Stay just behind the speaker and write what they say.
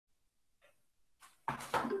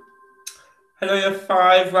Hello, year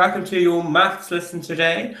five. Welcome to your maths lesson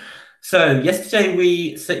today. So, yesterday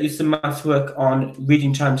we set you some maths work on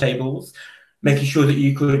reading timetables, making sure that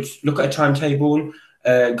you could look at a timetable,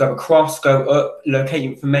 go across, go up, locate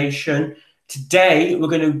information. Today we're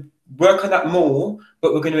going to work on that more,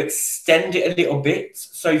 but we're going to extend it a little bit.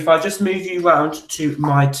 So, if I just move you around to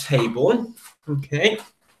my table, okay.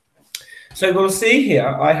 So, we'll see here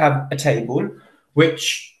I have a table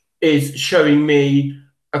which is showing me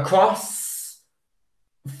across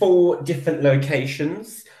 4 different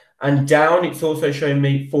locations, and down it's also showing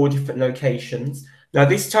me 4 different locations. Now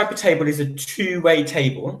this type of table is a two-way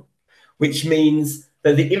table, which means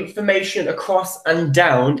that the information across and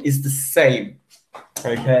down is the same.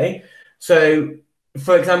 Okay, so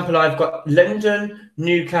for example, I've got London,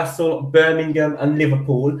 Newcastle, Birmingham and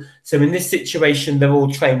Liverpool. So in this situation they're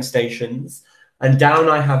all train stations, and down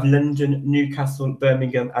I have London, Newcastle,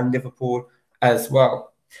 Birmingham and Liverpool as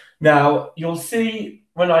well. Now you'll see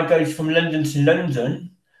when I go from London to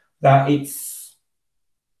London that it's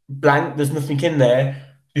blank, there's nothing in there,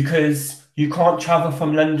 because you can't travel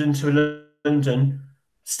from London to a London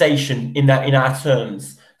station in our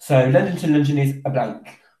terms. So London to London is a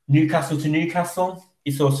blank. Newcastle to Newcastle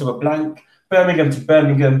is also a blank. Birmingham to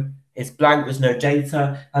Birmingham is blank, there's no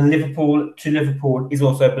data. And Liverpool to Liverpool is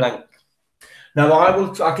also blank. Now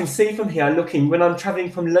I can see from here, looking, when I'm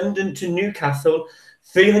traveling from London to Newcastle,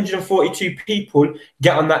 342 people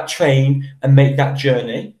get on that train and make that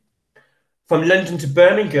journey. From London to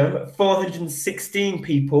Birmingham, 416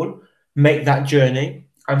 people make that journey.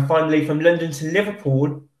 And finally, from London to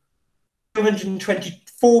Liverpool,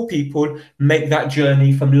 224 people make that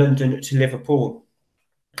journey from London to Liverpool.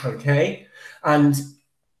 Okay, and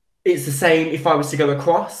it's the same if I was to go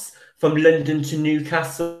across from London to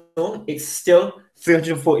Newcastle, it's still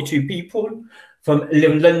 342 people. From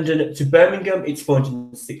London to Birmingham, it's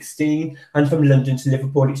 416, and from London to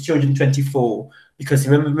Liverpool, it's 224. Because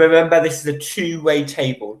remember, this is a two-way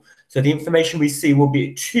table, so the information we see will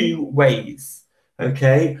be two ways.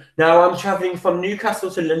 Okay, now I'm traveling from Newcastle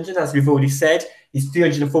to London, as we've already said, is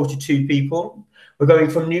 342 people. We're going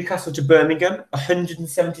from Newcastle to Birmingham,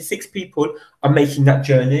 176 people are making that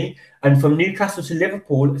journey, and from Newcastle to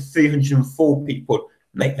Liverpool, 304 people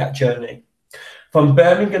make that journey. From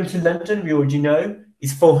Birmingham to London, we already know,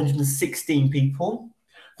 is 416 people.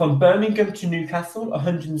 From Birmingham to Newcastle,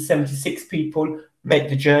 176 people make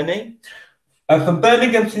the journey. From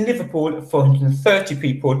Birmingham to Liverpool, 430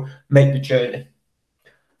 people make the journey.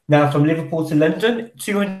 Now, from Liverpool to London,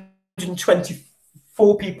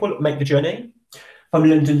 224 people make the journey. From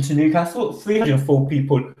London to Newcastle, 304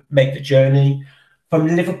 people make the journey. From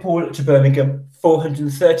Liverpool to Birmingham,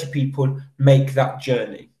 430 people make that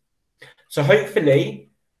journey. So hopefully,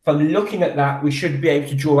 from looking at that, we should be able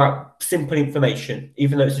to draw out simple information,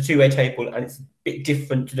 even though it's a two-way table and it's a bit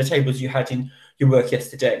different to the tables you had in your work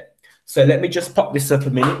yesterday. So let me just pop this up a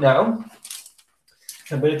minute now.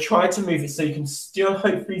 I'm going to try to move it so you can still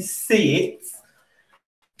hopefully see it.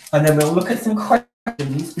 And then we'll look at some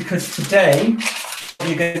questions, because today what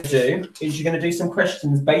you're going to do is you're going to do some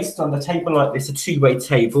questions based on the table like this, a two-way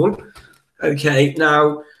table. Okay,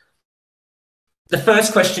 now the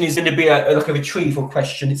first question is going to be like a retrieval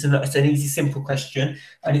question. It's an easy, simple question.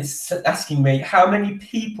 And it's asking me, how many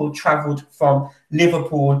people travelled from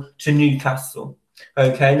Liverpool to Newcastle?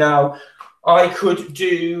 Okay, now I could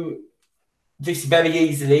do this very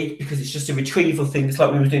easily because it's just a retrieval thing. It's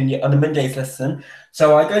like we were doing on the Monday's lesson.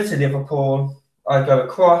 So I go to Liverpool, I go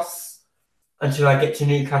across until I get to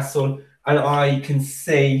Newcastle, and I can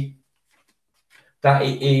see that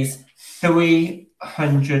it is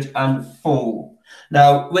 304.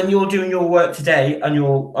 Now, when you're doing your work today and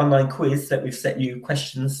your online quiz that we've set you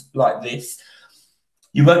questions like this,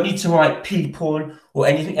 you won't need to write people or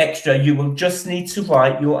anything extra. You will just need to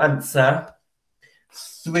write your answer,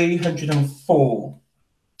 304.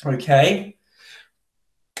 Okay?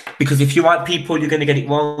 Because if you write people, you're going to get it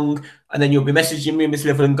wrong, and then you'll be messaging me, Miss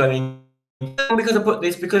Liverland, going, because I put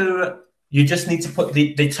this, because you just need to put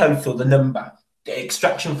the total, the number, the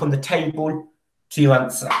extraction from the table to your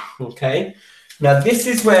answer. Okay? Now, this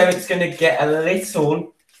is where it's going to get a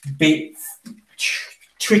little bit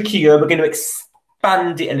trickier. We're going to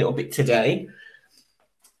expand it a little bit today.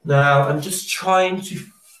 Now, I'm just trying to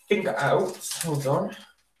figure out, hold on,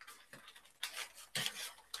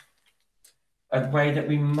 a way that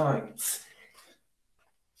we might.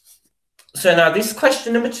 So now this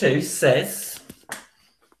question number 2 says,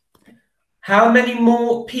 how many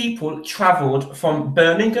more people travelled from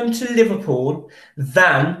Birmingham to Liverpool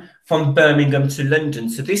than from Birmingham to London?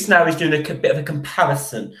 So this now is doing a bit of a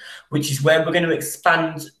comparison, which is where we're going to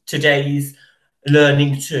expand today's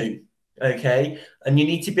learning to. okay? And you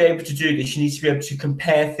need to be able to do this. You need to be able to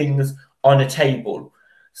compare things on a table.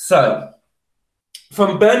 So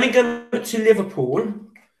from Birmingham to Liverpool,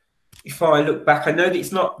 if I look back, I know that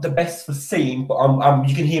it's not the best for seeing, but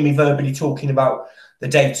you can hear me verbally talking about the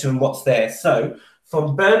data and what's there. So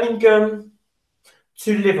from Birmingham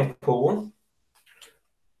to Liverpool,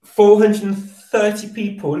 430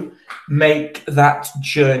 people make that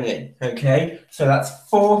journey, okay? So that's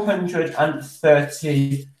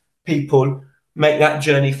 430 people make that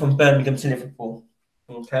journey from Birmingham to Liverpool,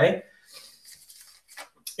 okay?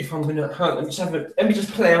 If I'm gonna, let me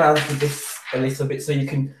just play around with this a little bit so you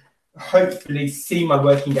can hopefully see my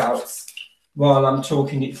working outs while I'm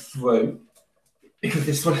talking it through, because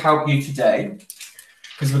this will help you today,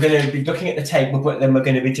 because we're going to be looking at the table, but then we're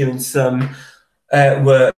going to be doing some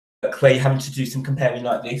work where you're having to do some comparing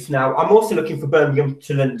like this. Now, I'm also looking for Birmingham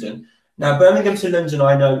to London. Now, Birmingham to London,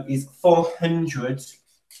 I know, is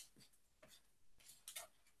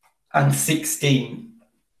 416.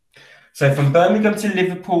 So from Birmingham to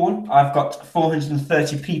Liverpool, I've got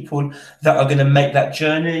 430 people that are going to make that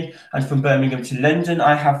journey. And from Birmingham to London,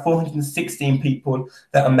 I have 416 people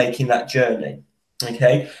that are making that journey.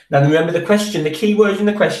 Okay. Now, remember the question, the key word in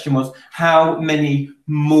the question was how many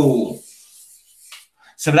more?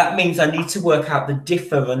 So that means I need to work out the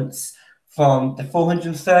difference from the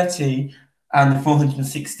 430 and the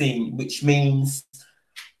 416, which means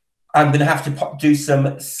I'm going to have to do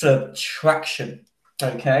some subtraction.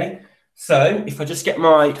 Okay. So if I just get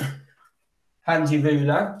my handy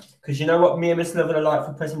ruler, because you know what me and Miss Lovell are like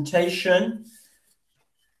for presentation.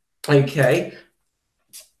 Okay.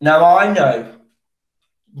 Now I know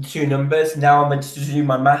the two numbers. Now I'm going to do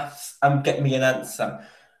my maths and get me an answer.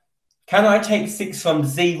 Can I take 6 from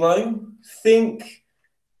 0? Think.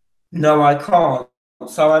 No, I can't.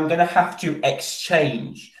 So I'm going to have to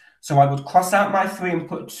exchange. So I would cross out my 3 and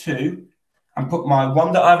put 2 and put my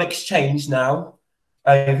 1 that I've exchanged now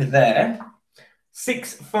over there.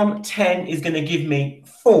 6 from 10 is going to give me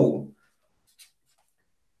 4.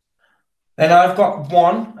 Then I've got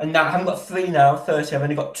 1, and now I haven't got 3 now, 30. I've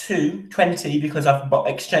only got 2, 20, because I've got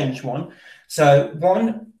exchanged 1. So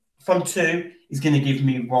 1 from 2 is going to give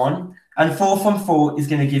me 1, and 4 from 4 is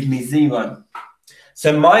going to give me 0.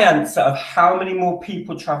 So my answer of how many more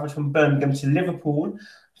people travelled from Birmingham to Liverpool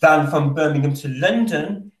than from Birmingham to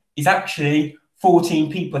London is actually 14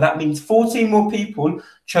 people. That means 14 more people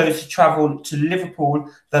chose to travel to Liverpool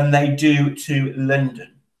than they do to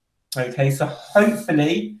London. Okay, so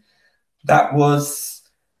hopefully that was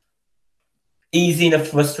easy enough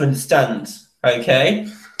for us to understand. Okay,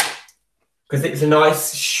 because it's a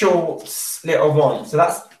nice short little one. So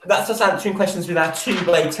that's us answering questions with our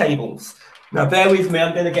 2-way tables. Now bear with me,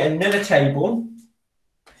 I'm going to get another table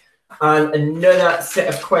and another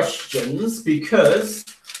set of questions, because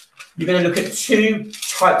you're going to look at two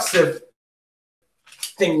types of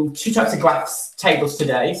graphs, tables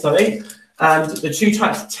today, sorry. And the 2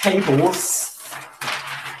 types of tables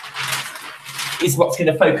is what's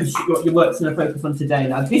going to focus, what your work's going to focus on today.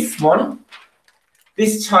 Now this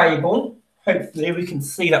table, hopefully we can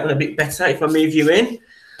see that one a bit better if I move you in.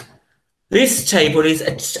 This table is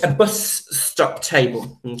a bus stop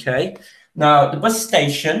table, okay? Now the bus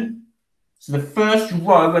station, so the first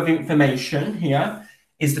row of information here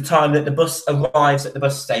is the time that the bus arrives at the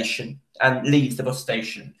bus station and leaves the bus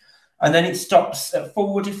station. And then it stops at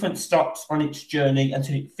 4 different stops on its journey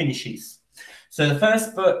until it finishes. So the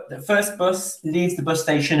first bus leaves the bus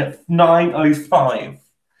station at 9:05.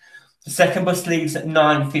 The second bus leaves at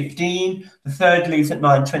 9:15. The third leaves at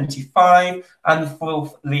 9:25. And the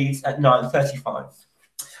fourth leaves at 9:35.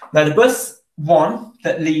 Now the bus 1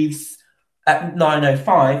 that leaves at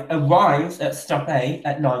 9:05 arrives at stop A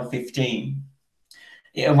at 9:15.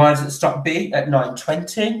 It arrives at stop B at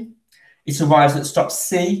 9:20. It arrives at stop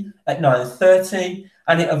C at 9:30,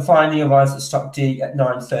 and it finally arrives at stop D at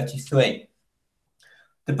 9:33.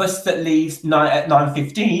 The bus that leaves at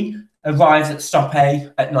 9:15 arrives at stop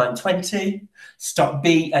A at 9:20, stop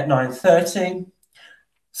B at 9:30,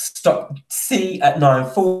 stop C at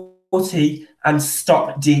 9:40, and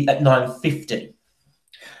stop D at 9:50.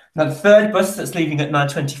 Now the third bus that's leaving at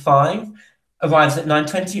 9:25 arrives at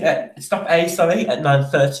 9:20 at stop A, at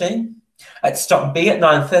 9:30, at stop B at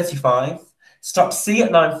 9:35, stop C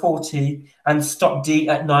at 9:40, and stop D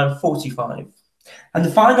at 9:45. And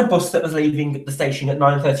the final bus that was leaving the station at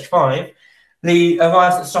 9:35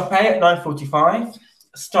 arrives at stop A at 9:45,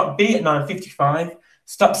 stop B at 9:55,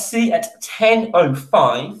 stop C at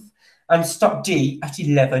 10:05, and stop D at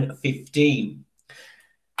 11:15.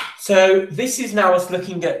 So this is now us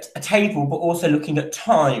looking at a table, but also looking at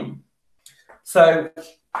time. So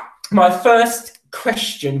my first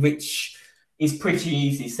question, which is pretty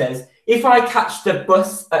easy. It says, if I catch the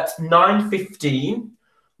bus at 9:15,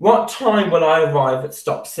 what time will I arrive at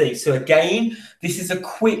stop C? So again, this is a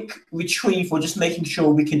quick retrieval, just making sure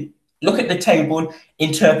we can look at the table,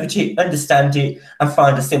 interpret it, understand it, and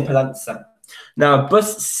find a simple answer. Now,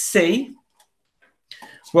 bus C,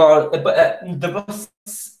 well, the bus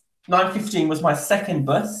 9:15 was my second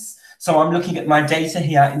bus, so I'm looking at my data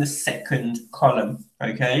here in the second column,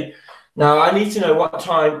 okay? Now, I need to know what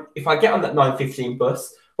time, if I get on that 9:15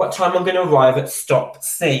 bus, what time I'm going to arrive at stop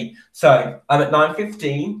C. So, I'm at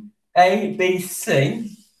 9:15, A, B,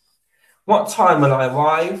 C. What time will I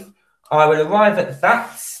arrive? I will arrive at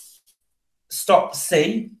that stop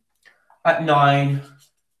C at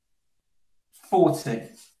 9:40.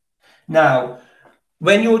 Now,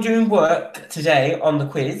 when you're doing work today on the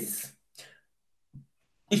quiz,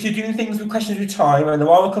 if you're doing things with questions with time, and there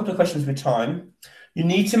are a couple of questions with time, you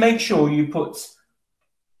need to make sure you put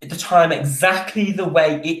the time exactly the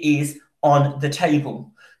way it is on the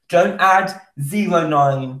table. Don't add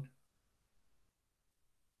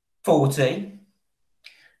 0940.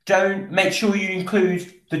 Don't make sure you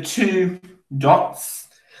include the 2 dots.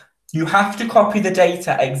 You have to copy the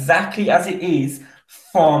data exactly as it is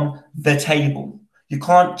from the table. You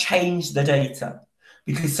can't change the data,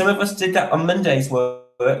 because some of us did that on Monday's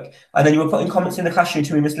work, and then you were putting comments in the classroom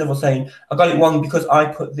to me, Miss Lovell, saying, I got it wrong because I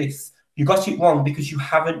put this. You got it wrong because you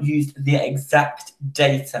haven't used the exact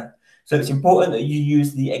data. So it's important that you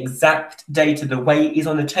use the exact data, the way it is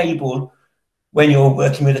on the table when you're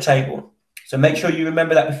working with a table. So make sure you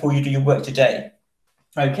remember that before you do your work today.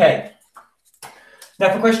 Okay.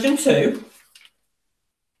 Now for question 2.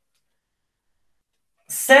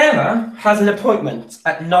 Sarah has an appointment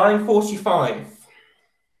at 9:45.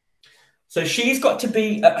 So she's got to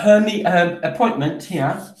be at her appointment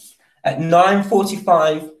here at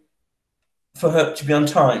 9:45 for her to be on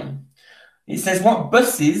time. It says what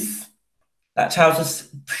buses, that tells us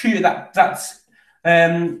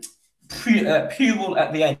that's plural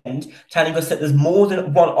at the end, telling us that there's more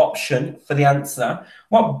than one option for the answer.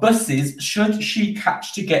 What buses should she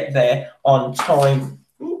catch to get there on time?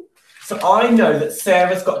 So I know that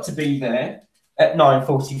Sarah's got to be there at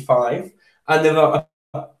 9:45, and there are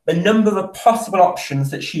a number of possible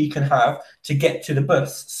options that she can have to get to the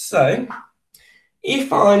bus. So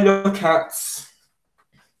if I look at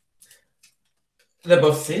the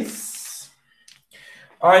buses,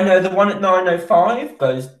 I know the one at 9:05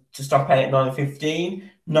 goes to stop A at 9:15,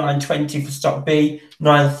 9:20 for stop B,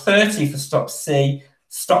 9:30 for stop C,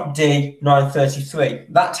 stop D, 9:33.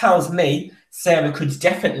 That tells me Sarah could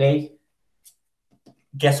definitely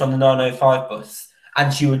get on the 9:05 bus,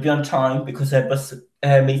 and she would be on time because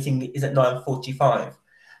her meeting is at 9:45.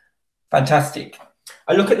 Fantastic.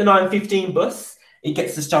 I look at the 9:15 bus. It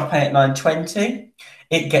gets to stop A at 9:20.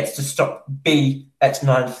 It gets to stop B at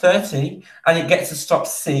 9:30, and it gets to stop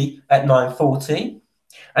C at 9:40,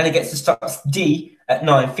 and it gets to stop D at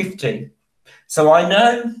 9:50. So I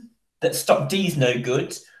know that stop D is no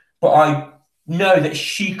good, but I know that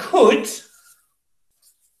she could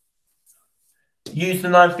use the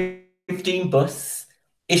 9:15 bus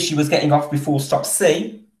if she was getting off before stop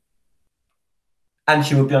C, and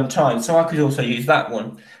she would be on time. So I could also use that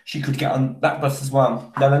one. She could get on that bus as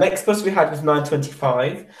well. Now the next bus we had was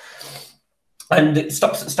 9:25, and it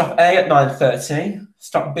stops at stop A at 9:30,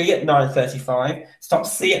 stop B at 9:35, stop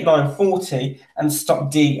C at 9:40, and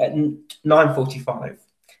stop D at 9:45.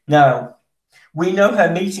 Now, we know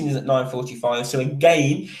her meeting is at 9:45, so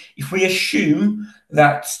again, if we assume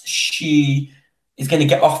that she is going to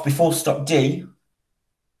get off before stop D,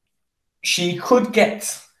 she could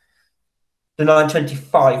get the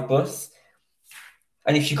 9:25 bus,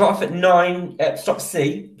 and if she got off at stop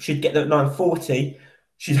C, she'd get there at 9:40.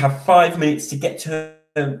 She'd have 5 minutes to get to her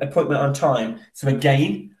appointment on time. So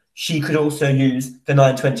again, she could also use the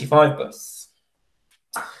 9:25 bus.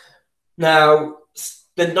 Now,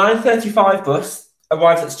 the 9:35 bus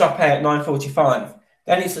arrives at stop A at 9:45.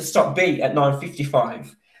 Then it's at stop B at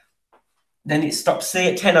 9:55. Then it's stop C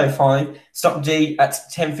at 10:05, stop D at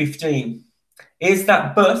 10:15. Is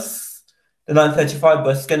that bus, the 9:35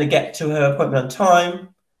 bus, going to get to her appointment on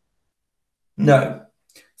time? No.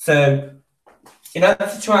 So, in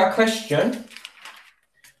answer to our question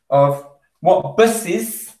of what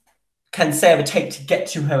buses can Sarah take to get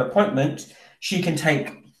to her appointment, she can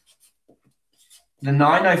take the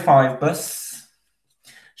 9:05 bus,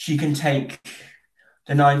 she can take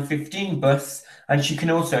the 9:15 bus, and she can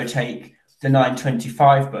also take the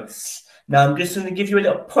 9:25 bus. Now, I'm just going to give you a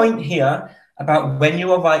little point here about when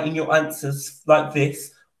you are writing your answers like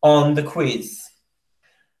this on the quiz.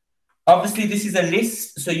 Obviously, this is a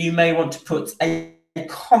list, so you may want to put a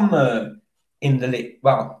comma in the list.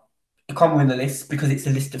 Well, a comma in the list because it's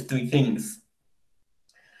a list of 3 things.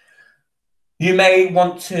 You may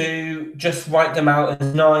want to just write them out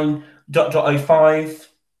as 9.05,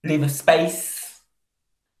 leave a space,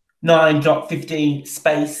 9.15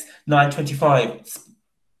 space, 9.25.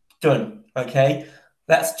 Done. Okay.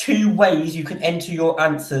 That's 2 ways you can enter your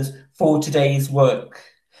answers for today's work.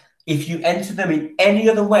 If you enter them in any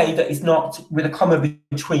other way that is not with a comma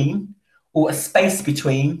between or a space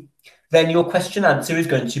between, then your question answer is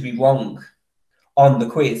going to be wrong on the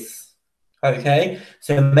quiz. Okay,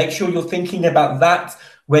 so make sure you're thinking about that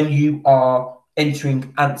when you are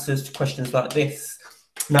entering answers to questions like this.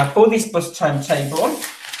 Now, for this bus timetable,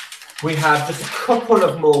 we have just a couple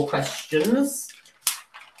of more questions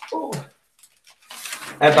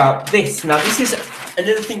about this. Now, this is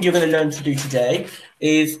another thing you're going to learn to do today,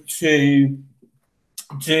 is to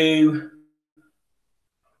do...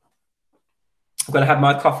 I'm going to have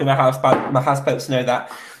my coffee in my house, but my houseboats know that.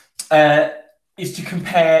 Is to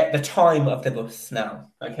compare the time of the bus now,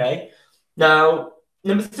 okay? Now,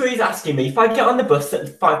 number 3 is asking me, if I get on the bus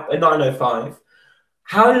at 9:05,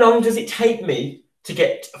 how long does it take me to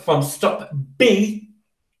get from stop B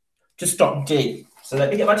to stop D? So let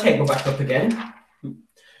me get my table back up again.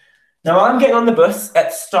 Now, I'm getting on the bus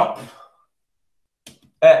at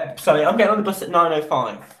I'm getting on the bus at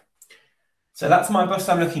 9:05. So that's my bus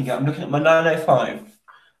I'm looking at. I'm looking at my 9:05.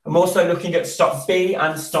 I'm also looking at stop B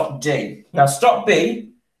and stop D. Now, stop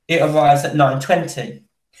B, it arrives at 9:20.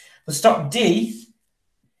 For stop D,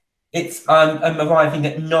 I'm arriving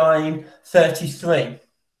at 9:33.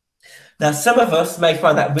 Now, some of us may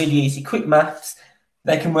find that really easy. Quick maths,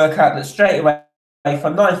 they can work out that straight away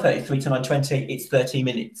from 9:33 to 9:20, it's 30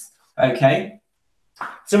 minutes. Okay?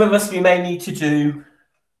 Some of us, we may need to do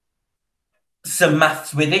some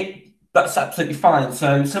maths with it. That's absolutely fine.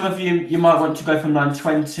 So some of you might want to go from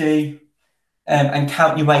 9:20 and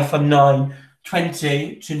count your way from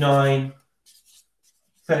 9:20 to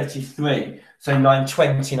 9:33. So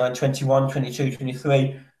 9:20, 9:21, 22,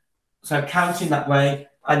 23. So counting that way,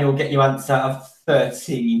 and you'll get your answer of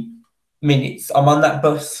 30 minutes. I'm on that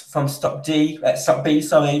bus from stop B, to stop D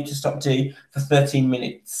for 13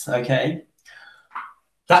 minutes. Okay.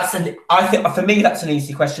 I think for me that's an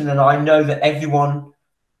easy question, and I know that everyone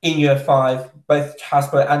in year 5, both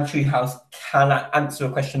Houseboat and Treehouse, can answer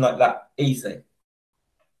a question like that easily.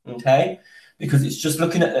 Okay, because it's just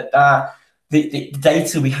looking at the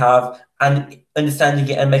data we have and understanding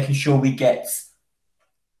it and making sure we get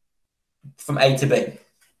from A to B,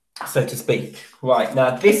 so to speak. Right,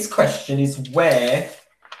 now this question is where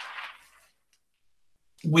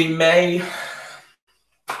we may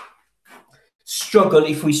struggle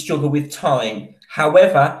if we struggle with time.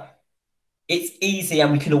 However, it's easy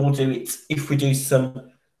and we can all do it if we do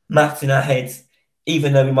some maths in our heads,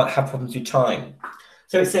 even though we might have problems with time.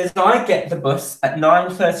 So it says, I get the bus at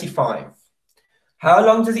 9:35. How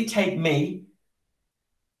long does it take me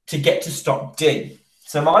to get to stop D?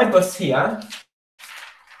 So my bus here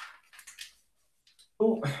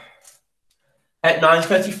at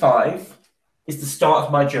 9:35 is the start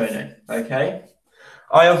of my journey, okay?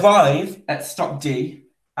 I arrive at stop D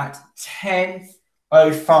at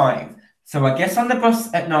 10:05. So I get on the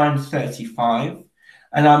bus at 9:35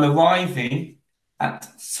 and I'm arriving at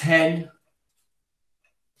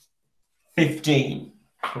 10:15,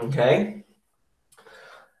 okay?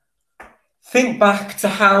 Think back to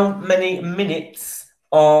how many minutes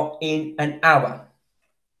are in an hour.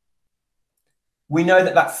 We know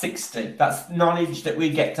that that's 60. That's knowledge that we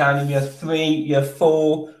get down in year 3, year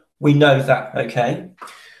 4. We know that, okay?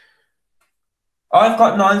 I've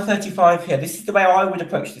got 9:35 here. This is the way I would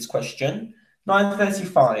approach this question.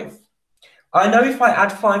 9:35. I know if I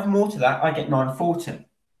add 5 more to that, I get 9:40.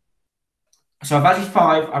 So I've added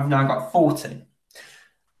 5, I've now got 40.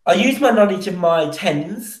 I use my knowledge of my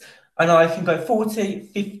tens, and I can go 40,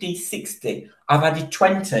 50, 60. I've added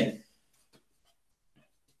 20.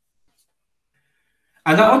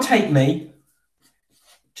 And that'll take me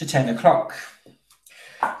to 10 o'clock.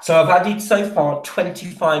 So I've added so far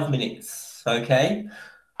 25 minutes, okay?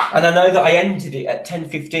 And I know that I ended it at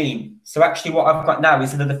 10:15. So actually what I've got now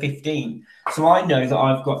is another 15. So I know that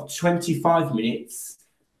I've got 25 minutes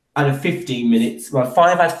and a 15 minutes. Well,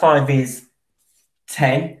 5 add 5 is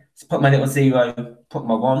 10. So put my little 0, put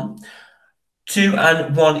my 1. 2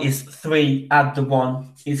 and 1 is 3, add the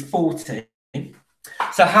 1 is 40.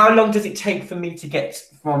 So how long does it take for me to get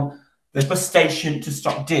from the bus station to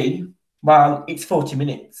stop D? Well, it's 40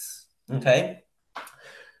 minutes, okay?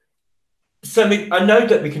 So I know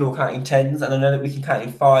that we can all count in tens, and I know that we can count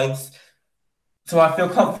in 5s. So I feel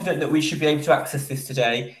confident that we should be able to access this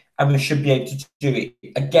today and we should be able to do it.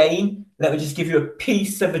 Again, let me just give you a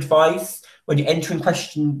piece of advice when you're entering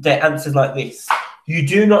the answers like this. You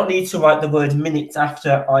do not need to write the word minutes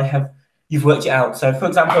after you've worked it out. So for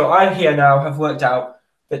example, I here now have worked out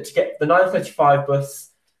that to get the 9:35 bus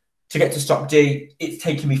to get to stop D, it's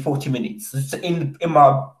taking me 40 minutes. So in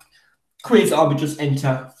my quiz, I would just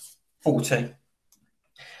enter 40.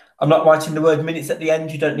 I'm not writing the word minutes at the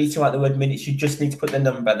end. You don't need to write the word minutes. You just need to put the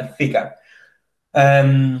number, the figure.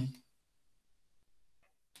 But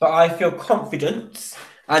I feel confident,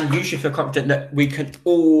 and you should feel confident, that we can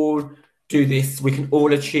all do this. We can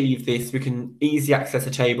all achieve this. We can easily access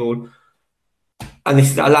a table. And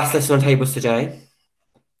this is our last lesson on tables today.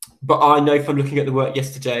 But I know from looking at the work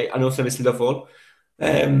yesterday, and also Miss Lovell,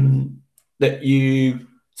 that you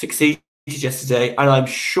succeeded yesterday, and I'm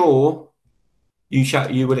sure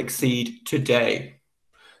you will exceed today.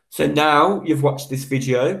 So now you've watched this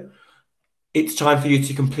video, it's time for you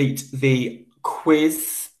to complete the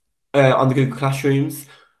quiz on the Google Classrooms,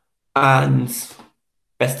 and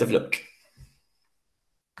best of luck.